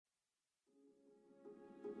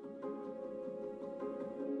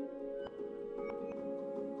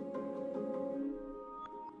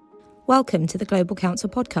Welcome to the Global Council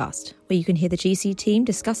podcast, where you can hear the GC team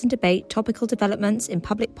discuss and debate topical developments in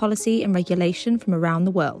public policy and regulation from around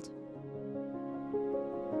the world.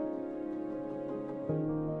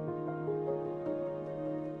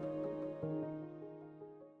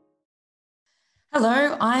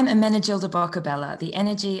 Hello, I'm Amenagilda Bocabella, the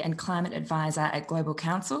Energy and Climate Advisor at Global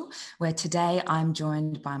Council, where today I'm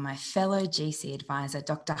joined by my fellow GC advisor,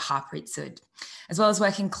 Dr. Harpreet Sood. As well as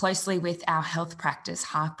working closely with our health practice,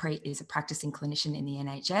 Harpreet is a practicing clinician in the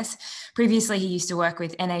NHS. Previously, he used to work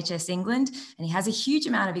with NHS England, and he has a huge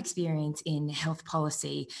amount of experience in health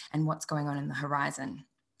policy and what's going on in the horizon.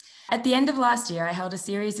 At the end of last year, I held a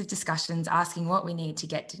series of discussions asking what we need to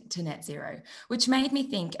get to net zero, which made me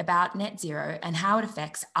think about net zero and how it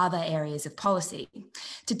affects other areas of policy.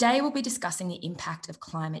 Today, we'll be discussing the impact of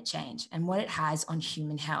climate change and what it has on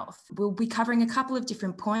human health. We'll be covering a couple of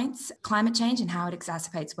different points: climate change and how it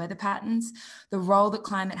exacerbates weather patterns, the role that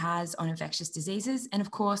climate has on infectious diseases, and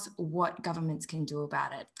of course, what governments can do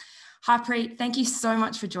about it. Harpreet, thank you so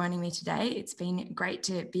much for joining me today. It's been great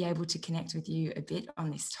to be able to connect with you a bit on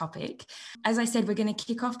this topic. As I said, we're going to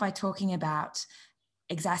kick off by talking about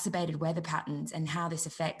exacerbated weather patterns and how this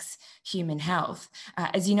affects human health.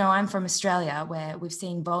 As you know, I'm from Australia, where we've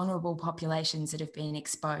seen vulnerable populations that have been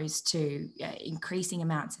exposed to increasing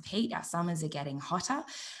amounts of heat. Our summers are getting hotter.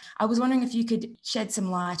 I was wondering if you could shed some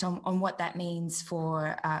light on what that means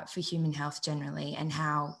for human health generally and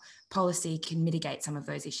how policy can mitigate some of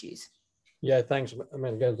those issues. Yeah, thanks,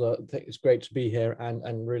 Amanda. It's great to be here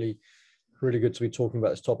and really good to be talking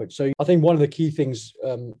about this topic. So I think one of the key things,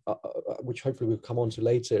 which hopefully we'll come on to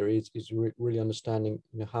later, is really understanding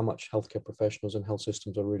how much healthcare professionals and health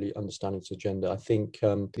systems are really understanding this agenda. I think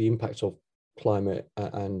the impact of climate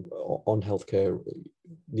and on healthcare,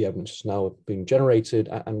 the evidence is now being generated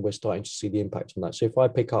and we're starting to see the impact on that. So if I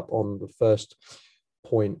pick up on the first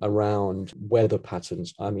point around weather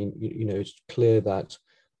patterns, I mean, it's clear that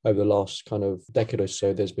over the last kind of decade or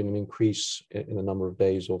so, there's been an increase in the number of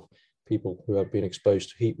days of people who have been exposed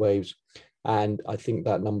to heat waves. And I think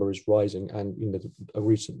that number is rising. And, a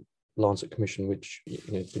recent Lancet commission, which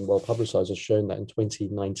has been well publicized, has shown that in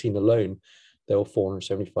 2019 alone, there were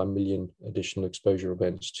 475 million additional exposure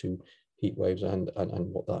events to heat waves and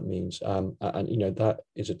what that means. That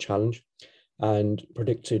is a challenge. And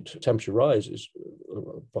predicted temperature rise is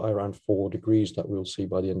by around 4 degrees that we'll see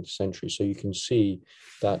by the end of the century. So you can see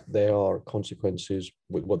that there are consequences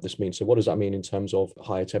with what this means. So what does that mean in terms of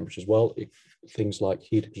higher temperatures? Well, things like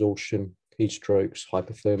heat exhaustion, heat strokes,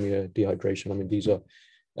 hypothermia, dehydration. I mean, these are,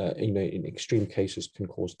 in extreme cases can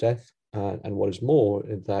cause death. And what is more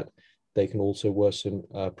is that they can also worsen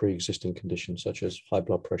pre-existing conditions such as high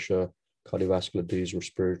blood pressure, cardiovascular disease,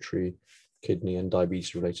 respiratory, kidney and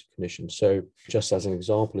diabetes related conditions. So just as an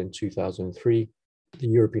example, in 2003, the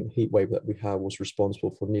European heat wave that we had was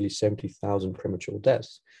responsible for nearly 70,000 premature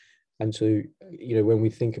deaths. And so, when we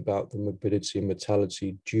think about the morbidity and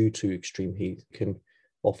mortality due to extreme heat can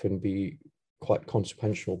often be quite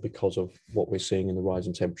consequential because of what we're seeing in the rise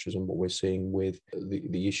in temperatures and what we're seeing with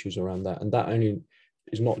the issues around that. And that only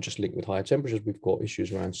is not just linked with higher temperatures. We've got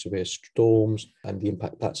issues around severe storms and the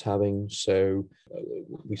impact that's having. So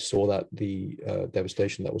we saw that the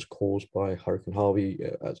devastation that was caused by Hurricane Harvey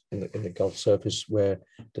in the Gulf surface, where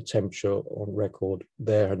the temperature on record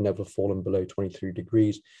there had never fallen below 23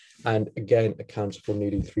 degrees. And again, accounted for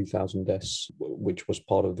nearly 3,000 deaths, which was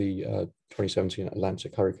part of the 2017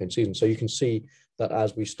 Atlantic hurricane season. So you can see that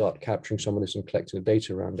as we start capturing some of this and collecting the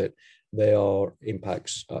data around it, there are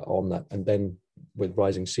impacts on that. And then with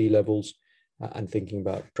rising sea levels and thinking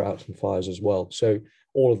about droughts and fires as well. So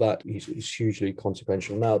all of that is hugely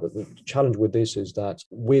consequential. Now, the challenge with this is that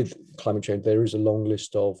with climate change, there is a long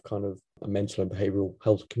list of kind of mental and behavioral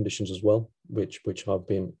health conditions as well, which have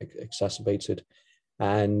been exacerbated.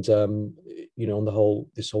 And, on the whole,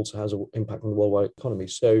 this also has an impact on the worldwide economy.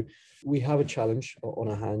 So we have a challenge on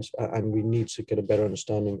our hands and we need to get a better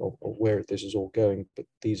understanding of where this is all going. But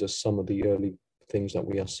these are some of the early things that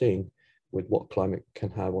we are seeing with what climate can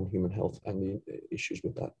have on human health and the issues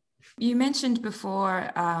with that. You mentioned before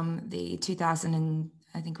the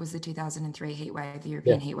 2003 heat wave, the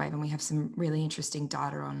European heat wave, and we have some really interesting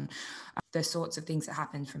data on the sorts of things that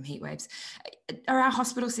happen from heat waves. Are our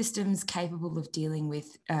hospital systems capable of dealing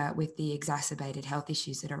with the exacerbated health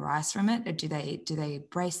issues that arise from it? Or do they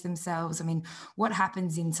brace themselves? I mean, what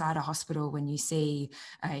happens inside a hospital when you see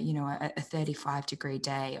a 35-degree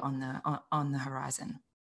day on the horizon?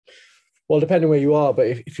 Well, depending where you are, but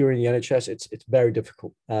if you're in the NHS, it's very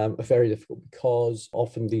difficult, because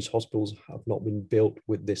often these hospitals have not been built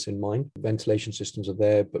with this in mind. Ventilation systems are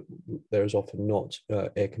there, but there is often not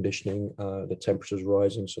air conditioning. The temperature's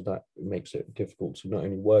rising, so that makes it difficult to not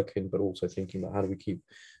only work in, but also thinking about how do we keep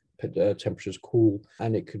temperatures cool,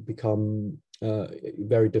 and it could become a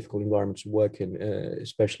very difficult environment to work in,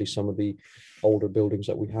 especially some of the older buildings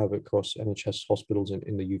that we have across NHS hospitals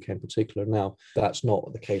in the UK in particular. Now, that's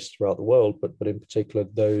not the case throughout the world, but in particular,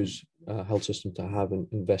 those health systems that haven't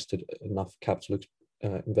invested enough capital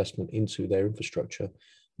investment into their infrastructure,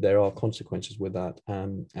 there are consequences with that.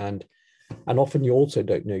 And often you also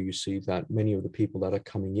don't know, you see that many of the people that are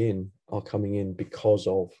coming in because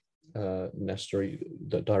of necessary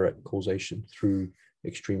the direct causation through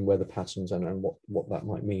extreme weather patterns and what that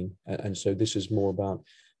might mean. And so this is more about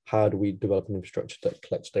how do we develop an infrastructure that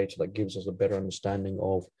collects data that gives us a better understanding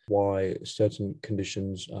of why certain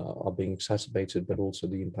conditions are being exacerbated, but also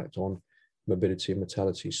the impact on morbidity and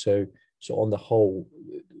mortality. So on the whole,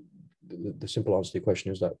 the simple answer to the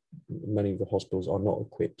question is that many of the hospitals are not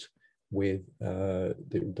equipped with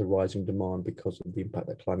the rising demand because of the impact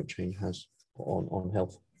that climate change has on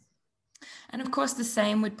health. And of course, the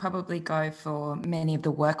same would probably go for many of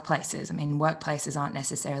the workplaces. I mean, workplaces aren't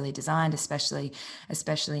necessarily designed, especially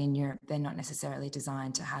in Europe, they're not necessarily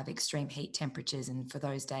designed to have extreme heat temperatures and for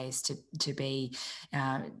those days to be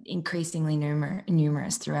increasingly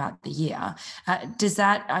numerous throughout the year. Does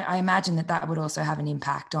that, I imagine that would also have an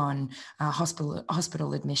impact on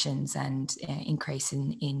hospital admissions and increase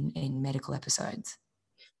in medical episodes?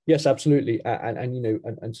 Yes, absolutely.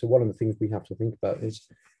 And so one of the things we have to think about is,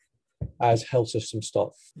 as health systems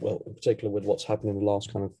start, well, in particular with what's happened in the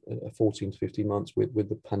last kind of 14 to 15 months with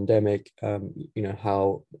the pandemic,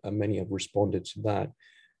 how many have responded to that.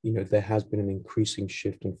 There has been an increasing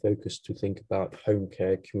shift and focus to think about home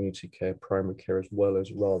care, community care, primary care, as well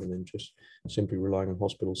as rather than just simply relying on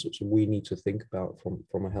hospitals. So we need to think about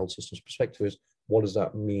from a health system's perspective is what does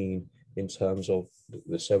that mean in terms of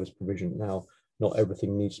the service provision now? Not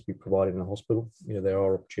everything needs to be provided in a hospital. There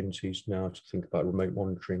are opportunities now to think about remote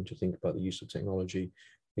monitoring, to think about the use of technology,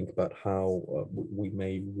 think about how we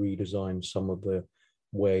may redesign some of the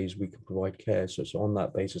ways we can provide care. So on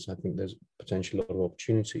that basis, I think there's potentially a lot of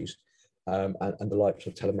opportunities. And the likes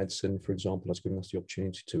of telemedicine, for example, has given us the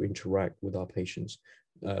opportunity to interact with our patients,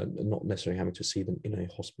 not necessarily having to see them in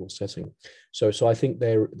a hospital setting. So I think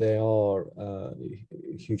there are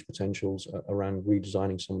huge potentials around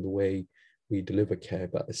redesigning some of the way we deliver care,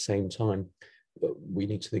 but at the same time, we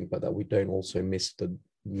need to think about that we don't also miss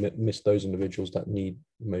those individuals that need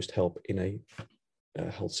most help in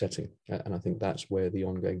a health setting. And I think that's where the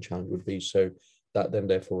ongoing challenge would be. So that then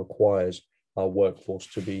therefore requires our workforce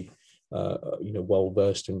to be well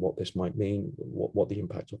versed in what this might mean, what the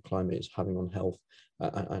impact of climate is having on health,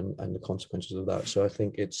 and the consequences of that. So I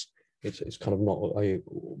think it's kind of not a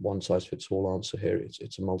one size fits all answer here.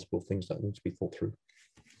 It's a multiple things that need to be thought through.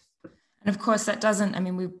 And of course, that doesn't, I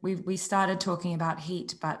mean, we started talking about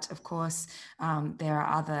heat, but of course, there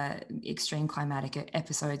are other extreme climatic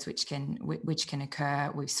episodes which can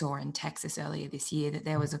occur. We saw in Texas earlier this year that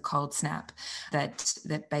there was a cold snap that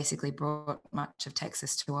basically brought much of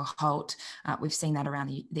Texas to a halt. We've seen that around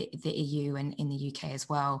the EU and in the UK as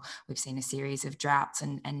well. We've seen a series of droughts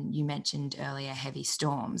and you mentioned earlier heavy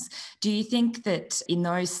storms. Do you think that in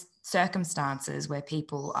those circumstances where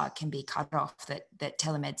people can be cut off, that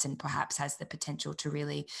telemedicine perhaps has the potential to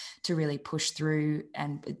really push through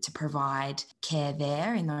and to provide care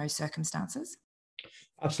there in those circumstances?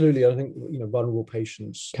 Absolutely. I think vulnerable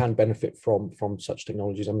patients can benefit from such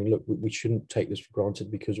technologies. I mean, look, we shouldn't take this for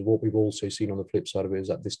granted, because what we've also seen on the flip side of it is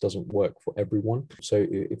that this doesn't work for everyone. So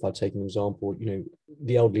if I take an example,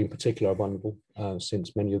 the elderly in particular are vulnerable,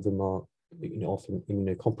 since many of them are often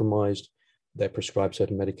immunocompromised. They're prescribed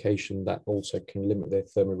certain medication that also can limit their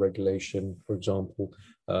thermoregulation, for example,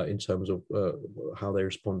 in terms of how they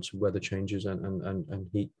respond to weather changes and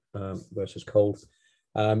heat versus cold.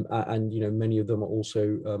 And many of them are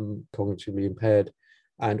also cognitively impaired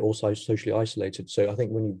and also socially isolated. So I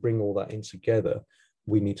think when you bring all that in together,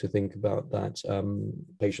 we need to think about that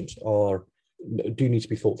patients do need to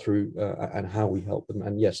be thought through and how we help them.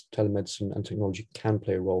 And yes, telemedicine and technology can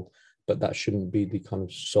play a role, but that shouldn't be the kind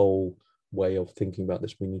of sole way of thinking about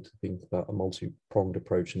this. We need to think about a multi-pronged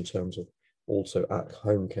approach in terms of also at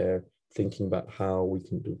home care, thinking about how we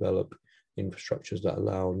can develop infrastructures that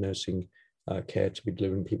allow nursing care to be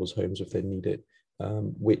delivered in people's homes if they need it,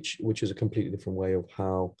 which is a completely different way of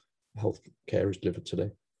how health care is delivered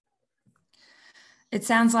today. It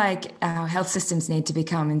sounds like our health systems need to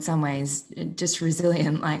become, in some ways, just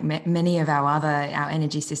resilient, like many of our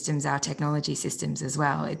energy systems, our technology systems as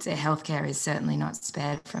well. Healthcare is certainly not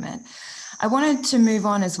spared from it. I wanted to move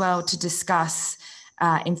on as well to discuss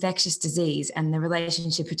infectious disease and the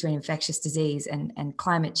relationship between infectious disease and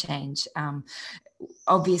climate change.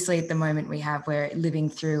 Obviously, at the moment we're living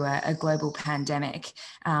through a global pandemic,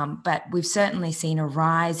 but we've certainly seen a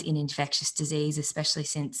rise in infectious disease, especially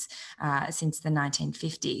since the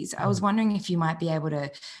 1950s. I was wondering if you might be able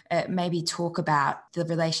to maybe talk about the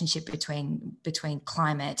relationship between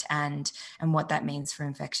climate and what that means for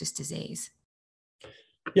infectious disease.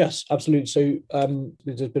 Yes, absolutely. So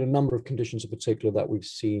there's been a number of conditions in particular that we've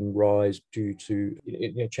seen rise due to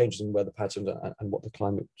changes in weather patterns and what the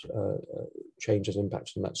climate change has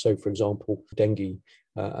impacted on that. So, for example, dengue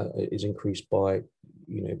is increased by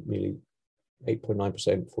nearly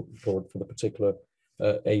 8.9% for the particular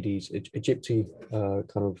Aedes aegypti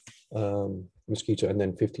kind of mosquito, and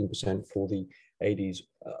then 15% for the Aedes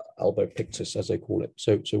albopictus, as they call it.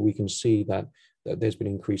 So we can see that there's been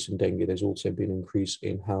an increase in dengue. There's also been an increase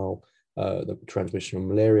in how the transmission of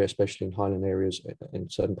malaria, especially in highland areas in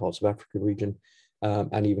certain parts of Africa region,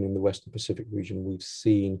 and even in the Western Pacific region, we've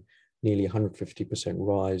seen nearly 150%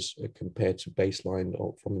 rise compared to baseline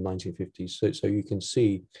from the 1950s. So you can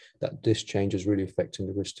see that this change is really affecting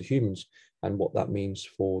the risk to humans and what that means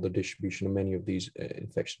for the distribution of many of these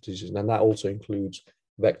infectious diseases. And that also includes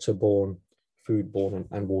vector-borne, foodborne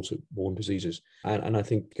and waterborne diseases. And I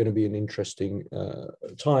think going to be an interesting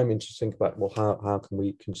time to think about, well, how can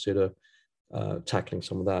we consider tackling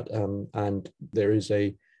some of that? And there is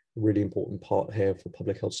a really important part here for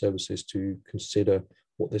public health services to consider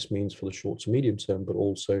what this means for the short to medium term, but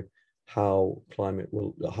also how climate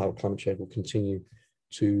change will continue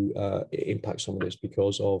to impact some of this,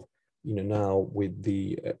 because of now with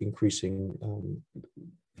the increasing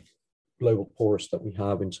global porous that we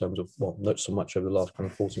have in terms of, well, not so much over the last kind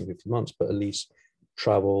of 14, 15 months, but at least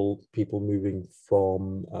travel, people moving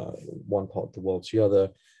from one part of the world to the other.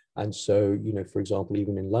 And so, for example,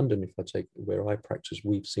 even in London, if I take where I practice,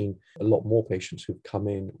 we've seen a lot more patients who've come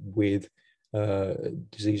in with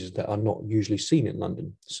diseases that are not usually seen in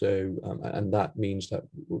London. So, and that means that,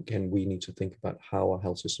 again, we need to think about how our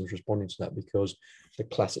health system is responding to that, because the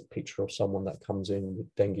classic picture of someone that comes in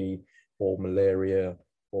with dengue or malaria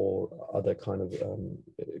or other kind of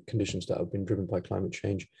conditions that have been driven by climate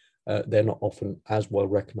change, they're not often as well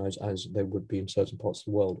recognized as they would be in certain parts of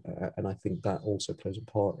the world. And I think that also plays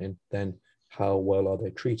a part in then how well are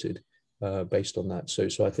they treated based on that.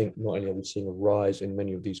 So I think not only are we seeing a rise in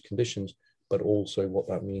many of these conditions, but also what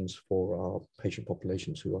that means for our patient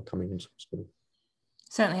populations who are coming into hospital.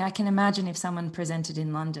 Certainly, I can imagine if someone presented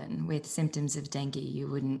in London with symptoms of dengue, you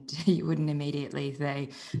wouldn't immediately say,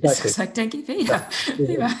 exactly. It looks like dengue fever.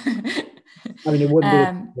 I mean, it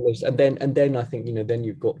wouldn't be, and then I think then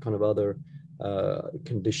you've got kind of other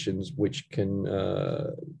conditions which can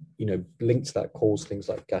link to that, cause things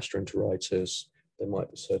like gastroenteritis. There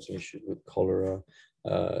might be certain issues with cholera,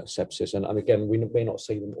 sepsis, and again, we may not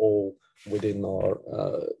see them all within our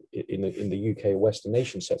in the UK Western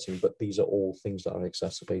nation setting, but these are all things that are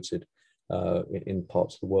exacerbated in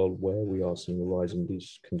parts of the world where we are seeing a rise in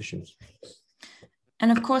these conditions.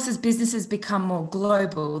 And of course, as businesses become more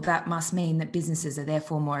global, that must mean that businesses are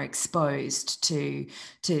therefore more exposed to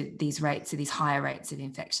these higher rates of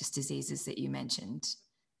infectious diseases that you mentioned.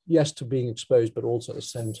 Yes, to being exposed, but also at the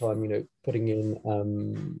same time, putting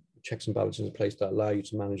in checks and balances in place that allow you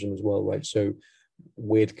to manage them as well, right? So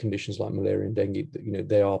with conditions like malaria and dengue,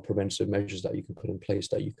 there are preventative measures that you can put in place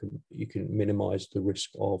that you can minimize the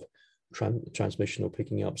risk of transmission or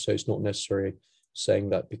picking up. So it's not necessarily saying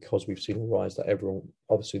that because we've seen a rise that everyone,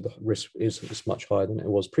 obviously the risk is much higher than it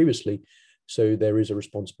was previously. So there is a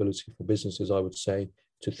responsibility for businesses, I would say,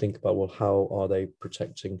 to think about, well, how are they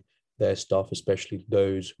protecting their staff, especially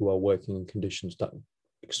those who are working in conditions that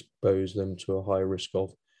expose them to a higher risk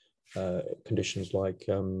of conditions like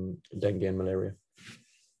dengue and malaria.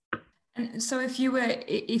 And so if you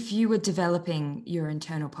were developing your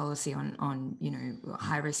internal policy on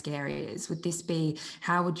high risk areas, would this be,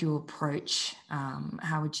 how would you approach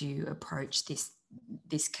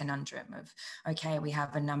this conundrum of, okay, we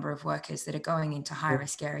have a number of workers that are going into high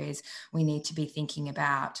risk areas, we need to be thinking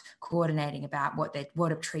about coordinating about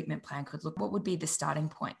what a treatment plan could look. What would be the starting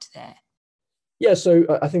point there? Yeah, so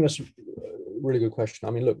I think that's a really good question.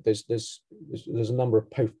 I mean, look, there's a number of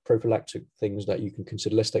prophylactic things that you can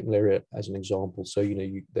consider. Let's take malaria as an example. So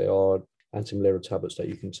there are anti-malaria tablets that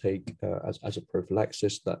you can take as a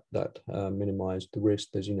prophylaxis that minimize the risk.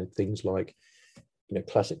 There's things like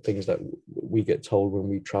classic things that we get told when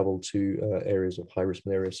we travel to areas of high risk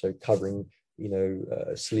malaria. So covering,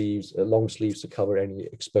 sleeves, long sleeves to cover any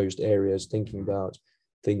exposed areas, thinking about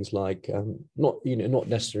things like not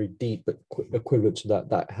necessarily DEET, but equivalent to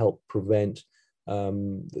that help prevent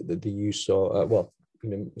the use of,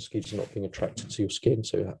 mosquitoes not being attracted to your skin.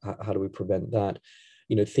 So how do we prevent that?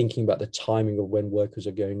 Thinking about the timing of when workers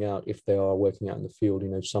are going out, if they are working out in the field,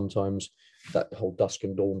 sometimes that whole dusk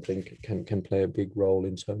and dawn thing can play a big role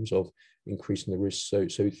in terms of increasing the risk.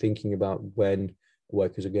 So thinking about when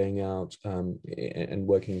workers are going out and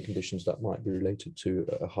working in conditions that might be related to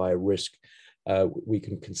a higher risk. We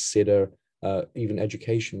can consider even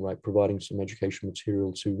education, right? Providing some education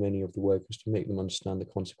material to many of the workers to make them understand the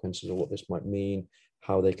consequences of what this might mean,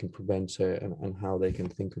 how they can prevent it, and how they can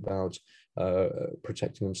think about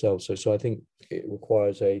protecting themselves. So I think it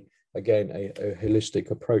requires a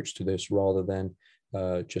holistic approach to this rather than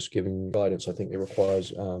just giving guidance. I think it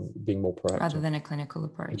requires being more proactive rather than a clinical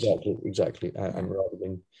approach. Exactly. And rather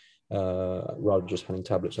than just handing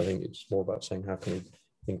tablets, I think it's more about saying how can we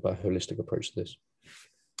think about a holistic approach to this.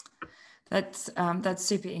 That's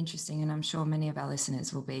super interesting, and I'm sure many of our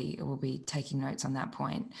listeners will be taking notes on that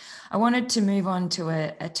point. I wanted to move on to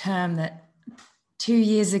a term that 2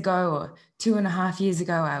 years ago or 2.5 years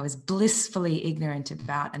ago, I was blissfully ignorant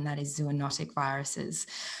about, and that is zoonotic viruses,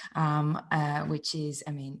 which is,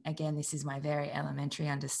 again, this is my very elementary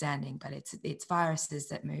understanding, but it's viruses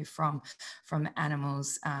that move from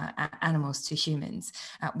animals to humans.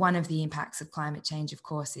 One of the impacts of climate change, of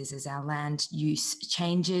course, is as our land use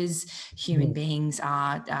changes, human beings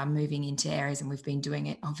are moving into areas, and we've been doing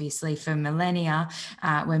it obviously for millennia.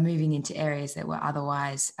 We're moving into areas that were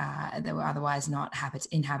otherwise not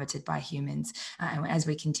inhabited by humans. And as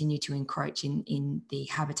we continue to encroach in the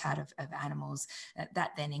habitat of animals,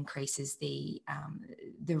 that then increases the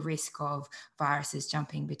risk of viruses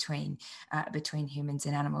jumping between humans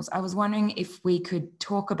and animals. I was wondering if we could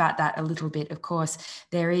talk about that a little bit. Of course,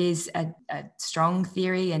 there is a strong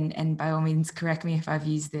theory, and by all means, correct me if I've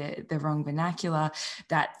used the wrong vernacular,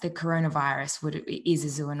 that the coronavirus is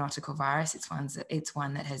a zoonotical virus. It's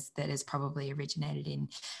one that has probably originated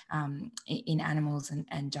in animals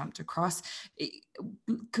and jumped across.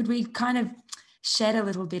 Could we kind of shed a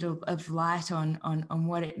little bit of light on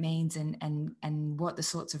what it means and what the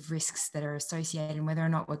sorts of risks that are associated, and whether or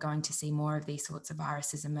not we're going to see more of these sorts of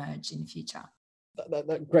viruses emerge in the future?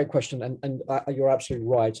 That great question, and you're absolutely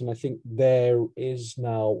right. And I think there is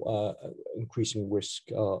now increasing risk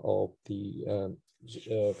of the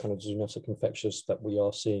kind of zoonotic infections that we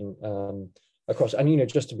are seeing across. And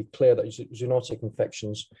just to be clear, that zoonotic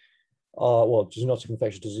infections zoonotic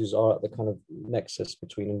infectious diseases are at the kind of nexus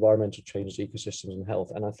between environmental changes, ecosystems, and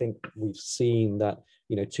health. And I think we've seen that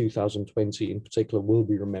 2020 in particular will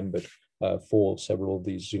be remembered for several of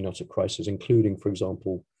these zoonotic crises, including, for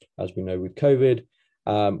example, as we know with COVID,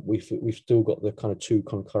 we've still got the kind of 2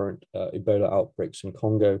 concurrent Ebola outbreaks in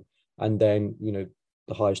Congo, and then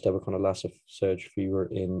the highest ever kind of Lassa surge fever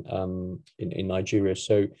in Nigeria.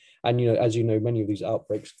 So, and as many of these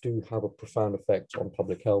outbreaks do have a profound effect on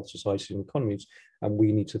public health, societies, and economies, and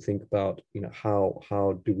we need to think about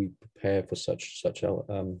how do we prepare for such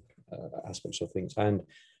aspects of things. And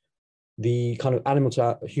the kind of animal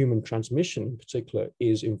to human transmission in particular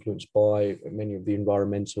is influenced by many of the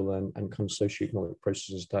environmental and kind of socioeconomic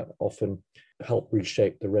processes that often help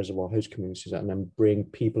reshape the reservoir host communities and then bring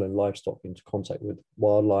people and livestock into contact with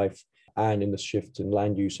wildlife, and in the shift in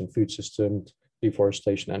land use and food system,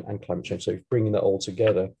 deforestation, and climate change. So bringing that all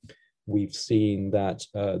together, we've seen that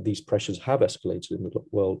these pressures have escalated in the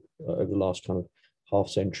world over the last kind of half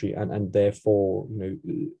century, and therefore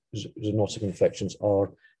zoonotic infections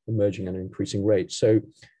are emerging at an increasing rate. So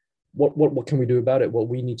what can we do about it? Well,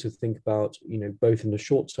 we need to think about, both in the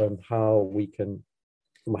short term, how we can,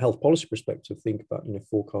 from a health policy perspective, think about,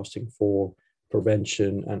 forecasting for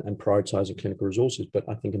prevention and prioritizing clinical resources. But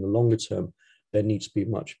I think in the longer term, there needs to be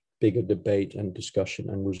much bigger debate and discussion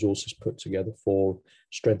and resources put together for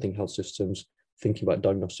strengthening health systems, thinking about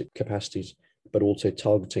diagnostic capacities, but also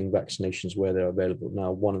targeting vaccinations where they're available.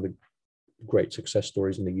 Now, one of the great success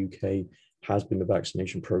stories in the UK has been the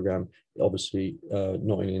vaccination program, obviously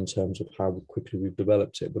not only in terms of how quickly we've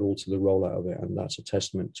developed it, but also the rollout of it. And that's a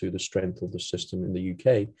testament to the strength of the system in the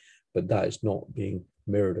UK, but that is not being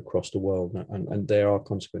mirrored across the world. And there are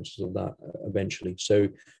consequences of that eventually. So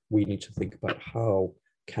we need to think about how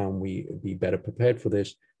can we be better prepared for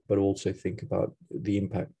this, but also think about the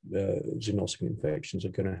impact zoonotic infections are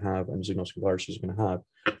going to have and zoonotic viruses are going to have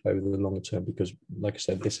over the longer term, because like I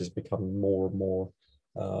said, this is becoming more and more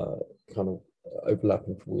kind of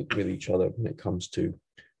overlapping with each other when it comes to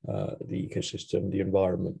the ecosystem, the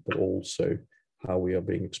environment, but also how we are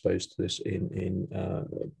being exposed to this in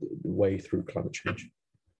the way through climate change.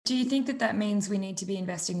 Do you think that that means we need to be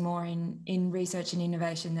investing more in research and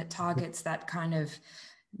innovation that targets that kind of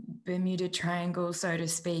Bermuda Triangle, so to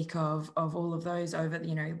speak, of all of those over,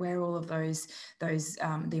 where all of those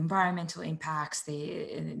the environmental impacts,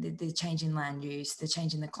 the change in land use, the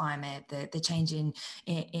change in the climate, the change in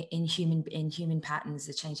human patterns,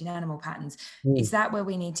 the change in animal patterns? Is that where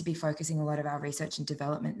we need to be focusing a lot of our research and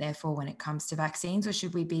development, therefore, when it comes to vaccines? Or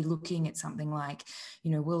should we be looking at something like,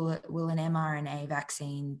 will an mRNA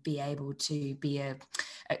vaccine be able to be a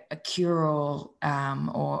cure-all,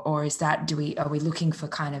 or is that, are we looking for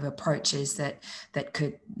kind of approaches that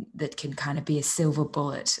can kind of be a silver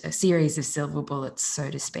bullet, a series of silver bullets,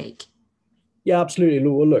 so to speak? Yeah, absolutely.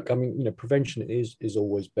 Well, look, I mean, prevention is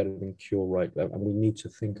always better than cure, right? And we need to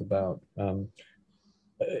think about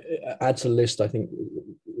add to the list, I think,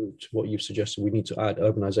 to what you've suggested. We need to add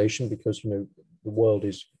urbanization, because the world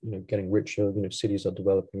is getting richer. Cities are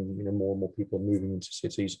developing. More and more people are moving into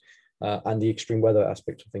cities, and the extreme weather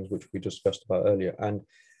aspect of things, which we discussed about earlier. And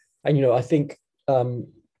I think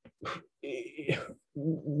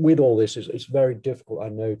with all this, it's very difficult, I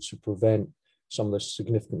know, to prevent some of the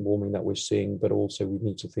significant warming that we're seeing, but also we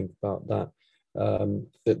need to think about that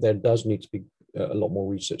there does need to be a lot more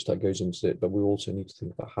research that goes into it, but we also need to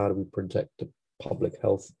think about how do we protect the public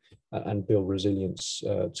health and build resilience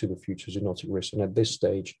to the future zoonotic risk. And at this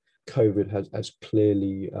stage, COVID has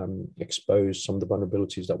clearly exposed some of the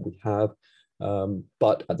vulnerabilities that we have,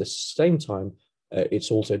 but at the same time,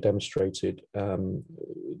 it's also demonstrated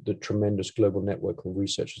the tremendous global network of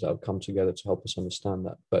researchers that have come together to help us understand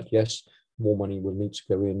that. But yes, more money will need to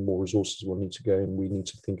go in, more resources will need to go in. We need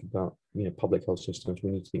to think about public health systems. We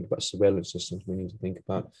need to think about surveillance systems. We need to think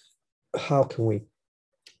about how can we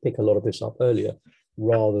pick a lot of this up earlier,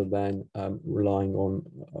 rather than relying on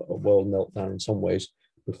a world meltdown in some ways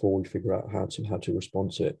before we figure out how to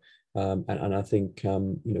respond to it. And I think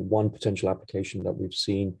one potential application that we've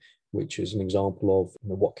seen, which is an example of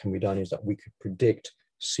what can be done, is that we could predict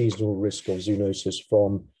seasonal risk of zoonosis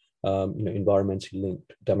from environmentally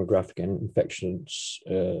linked demographic and infections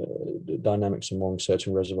dynamics among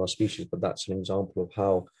certain reservoir species. But that's an example of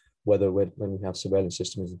how, when we have surveillance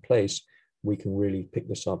systems in place, we can really pick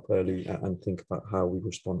this up early and think about how we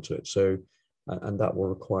respond to it. So, and that will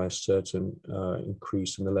require certain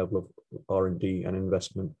increase in the level of R&D and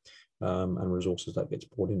investment and resources that gets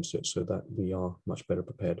poured into it, so that we are much better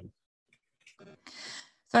prepared.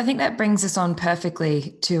 So I think that brings us on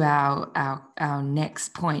perfectly to our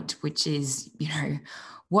next point, which is,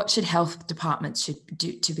 what should health departments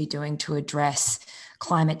be doing to address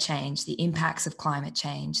climate change, the impacts of climate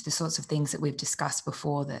change, the sorts of things that we've discussed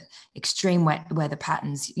before, the extreme weather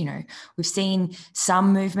patterns. We've seen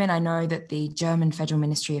some movement. I know that the German Federal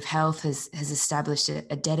Ministry of Health has established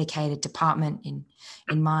a dedicated department in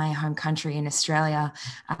my home country in Australia.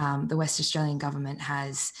 The West Australian government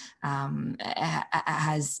has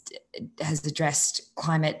addressed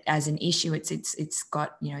climate as an issue. It's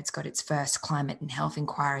got its first climate and health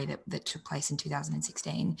inquiry that took place in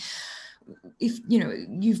 2016. If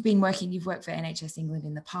you've worked for NHS England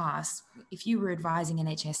in the past, if you were advising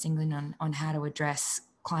NHS England on how to address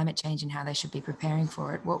climate change and how they should be preparing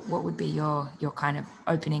for it, what would be your kind of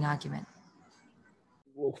opening argument?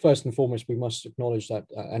 Well, first and foremost, we must acknowledge that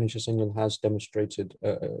NHS England has demonstrated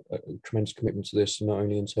a tremendous commitment to this, not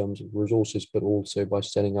only in terms of resources, but also by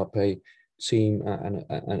setting up a team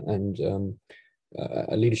and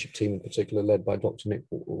a leadership team in particular, led by Dr. Nick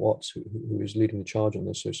Watts, who is leading the charge on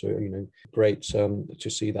this. So great to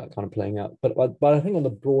see that kind of playing out. But I think on the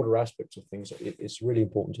broader aspects of things, it's really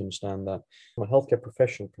important to understand that from a healthcare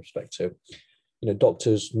professional perspective,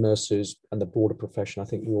 doctors, nurses, and the broader profession, I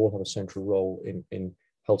think we all have a central role in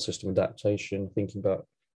health system adaptation, thinking about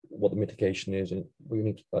what the mitigation is, and we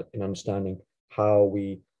need to, in understanding how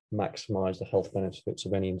we maximize the health benefits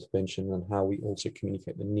of any intervention, and how we also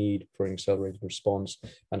communicate the need for an accelerated response,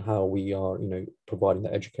 and how we are, providing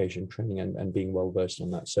the education, training, and being well versed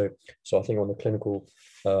on that. So I think on the clinical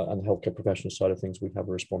and the healthcare professional side of things, we have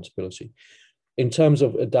a responsibility. In terms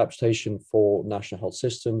of adaptation for national health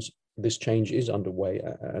systems, this change is underway,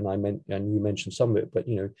 and you mentioned some of it, but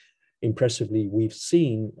impressively, we've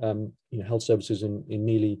seen health services in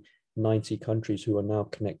nearly 90 countries who are now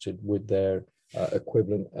connected with their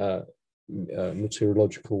equivalent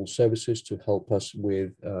meteorological services to help us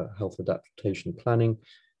with health adaptation planning.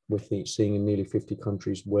 We're seeing in nearly 50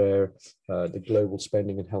 countries where the global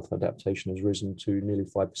spending in health adaptation has risen to nearly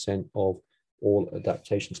 5% of all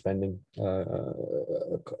adaptation spending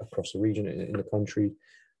across the region in the country.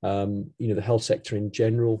 The health sector in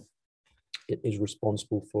general, it is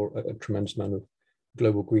responsible for a tremendous amount of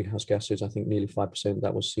global greenhouse gases. I think nearly 5%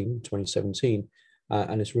 that was seen in 2017.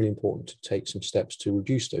 And it's really important to take some steps to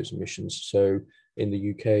reduce those emissions. So in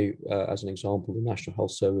the UK, as an example, the National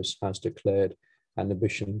Health Service has declared an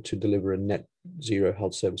ambition to deliver a net zero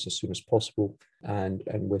health service as soon as possible. And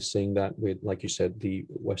we're seeing that with, like you said, the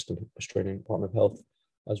Western Australian Department of Health,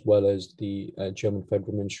 as well as the German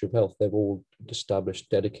Federal Ministry of Health. They've all established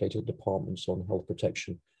dedicated departments on health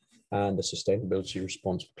protection and the sustainability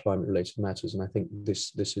response for climate-related matters. And I think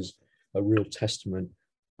this is a real testament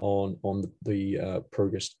on the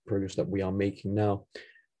progress that we are making now.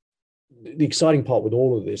 The exciting part with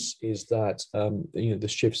all of this is that the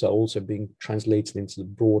shifts are also being translated into the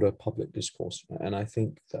broader public discourse. And I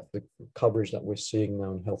think that the coverage that we're seeing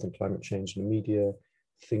now in health and climate change in the media,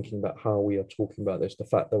 thinking about how we are talking about this, the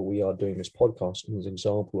fact that we are doing this podcast is an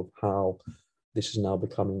example of how this is now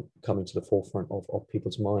coming to the forefront of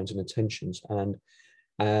people's minds and attentions. And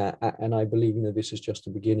I believe this is just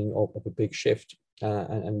the beginning of a big shift,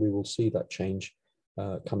 and we will see that change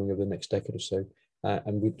coming over the next decade or so.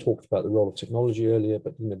 And we talked about the role of technology earlier,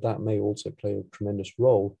 but that may also play a tremendous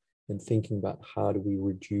role in thinking about how do we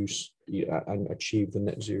reduce and achieve the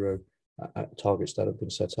net zero targets that have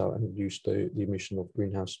been set out and reduce the emission of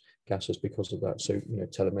greenhouse gases because of that. So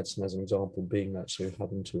telemedicine as an example being that, so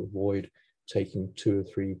having to avoid taking 2 or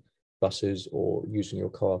 3 buses or using your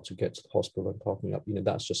car to get to the hospital and parking up.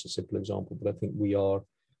 That's just a simple example, but I think we are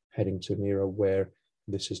heading to an era where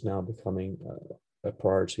this is now becoming a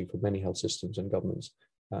priority for many health systems and governments,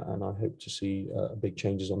 and I hope to see big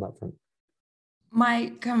changes on that front.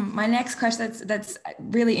 My next question, that's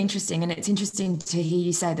really interesting, and it's interesting to hear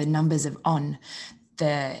you say the numbers on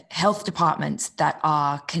the health departments that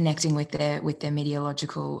are connecting with their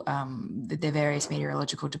meteorological, their various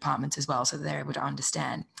meteorological departments as well, so that they're able to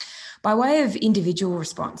understand. By way of individual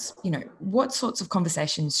response, what sorts of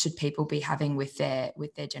conversations should people be having with their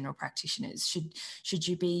general practitioners? Should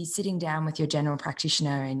you be sitting down with your general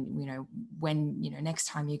practitioner and when next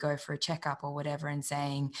time you go for a checkup or whatever, and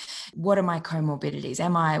saying, what are my comorbidities?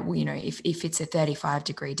 Am I, if it's a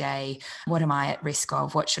 35-degree day, what am I at risk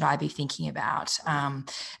of? What should I be thinking about?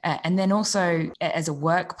 And then also as a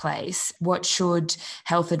workplace, what should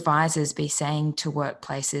health advisors be saying to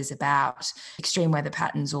workplaces about extreme weather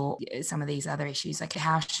patterns or some of these other issues? Like,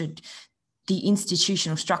 how should the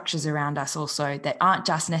institutional structures around us also, that aren't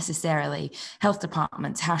just necessarily health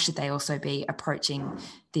departments, how should they also be approaching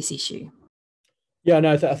this issue? Yeah,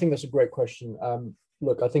 no, I think that's a great question.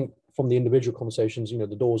 Look, I think from the individual conversations,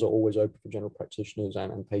 the doors are always open for general practitioners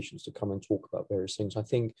and patients to come and talk about various things. I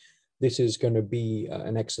think this is going to be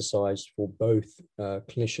an exercise for both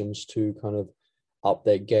clinicians to kind of up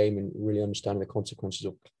their game and really understanding the consequences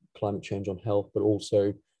of climate change on health, but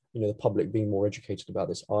also, the public being more educated about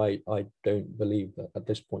this. I don't believe that at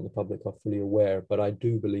this point the public are fully aware, but I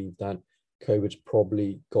do believe that COVID's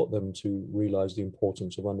probably got them to realize the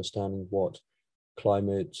importance of understanding what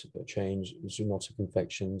climate change, zoonotic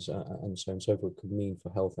infections, and so on and so forth could mean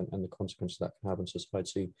for health and the consequences that can have on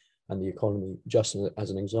society and the economy. Just as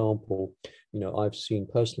an example, I've seen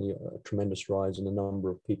personally a tremendous rise in the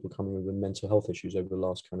number of people coming with mental health issues over the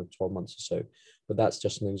last kind of 12 months or so. But that's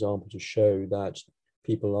just an example to show that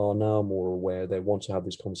people are now more aware. They want to have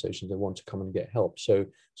these conversations. They want to come and get help. So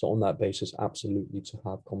on that basis, absolutely to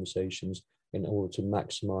have conversations in order to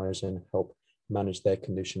maximize and help manage their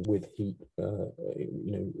condition with heat,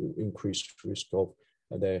 increased risk of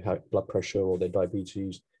their blood pressure or their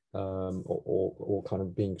diabetes, or kind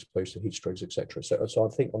of being exposed to heat strokes, etc. So I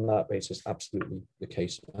think on that basis, absolutely the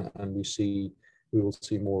case, and we will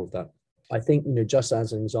see more of that. I think, just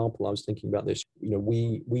as an example, I was thinking about this.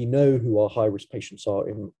 We know who our high risk patients are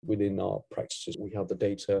within our practices. We have the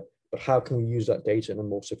data, but how can we use that data in a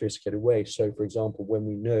more sophisticated way? So, for example, when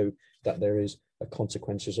we know that there is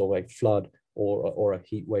consequences of a flood or a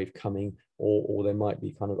heat wave coming, or there might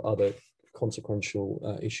be kind of other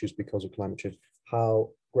consequential issues because of climate change, how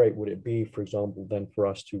great would it be, for example, then for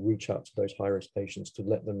us to reach out to those high-risk patients to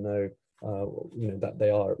let them know, that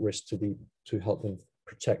they are at risk, to help them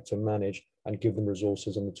protect and manage and give them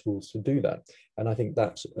resources and the tools to do that. And I think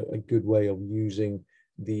that's a good way of using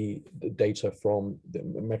the data from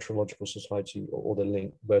the Meteorological Society or the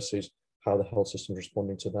link versus how the health system is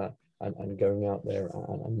responding to that, and going out there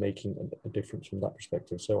and making a difference from that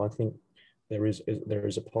perspective. So I think there is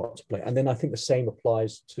a part to play. And then I think the same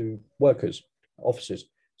applies to workers, officers.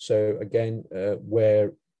 So again,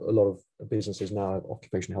 where a lot of businesses now have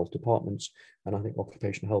occupational health departments, and I think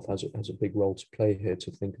occupational health has a big role to play here,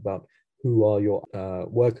 to think about who are your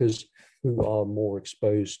workers, who are more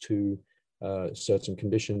exposed to certain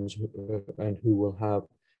conditions and who will have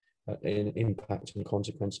an impact and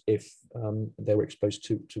consequence if they were exposed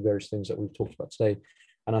to various things that we've talked about today.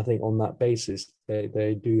 And I think on that basis,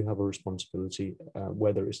 they do have a responsibility,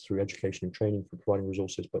 whether it's through education and training for providing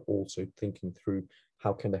resources, but also thinking through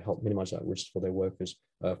how can they help minimize that risk for their workers,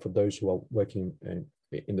 for those who are working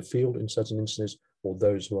in the field in certain instances, or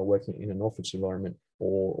those who are working in an office environment,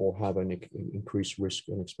 or have an increased risk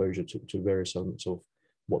and exposure to various elements of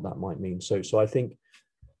what that might mean. So I think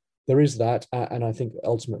there is that, and I think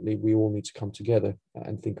ultimately we all need to come together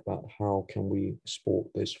and think about how can we support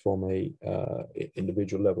this from a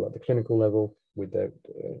individual level, at the clinical level, with their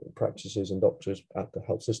practices and doctors, at the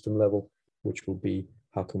health system level, which will be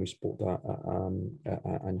how can we support that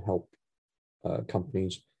and help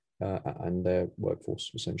companies and their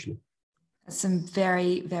workforce, essentially. Some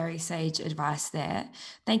very, very sage advice there.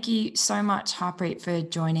 Thank you so much, Harpreet, for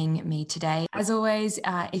joining me today. As always,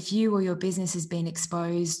 if you or your business has been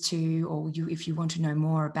exposed to, or if you want to know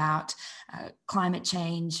more about climate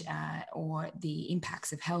change or the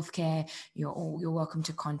impacts of healthcare, you're welcome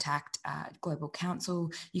to contact Global Council.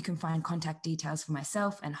 You can find contact details for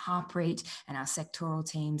myself and Harpreet and our sectoral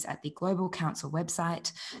teams at the Global Council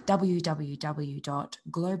website,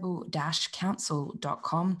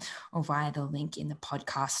 www.global-council.com, or via the link in the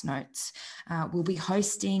podcast notes. We'll be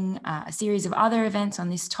hosting a series of other events on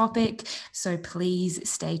this topic, so please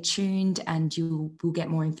stay tuned and you will get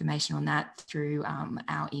more information on that through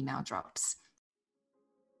our email drops.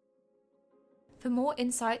 For more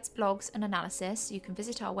insights, blogs and analysis, you can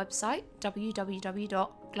visit our website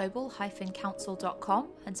www.global-council.com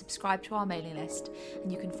and subscribe to our mailing list. And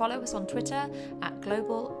you can follow us on Twitter at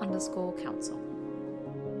global_council.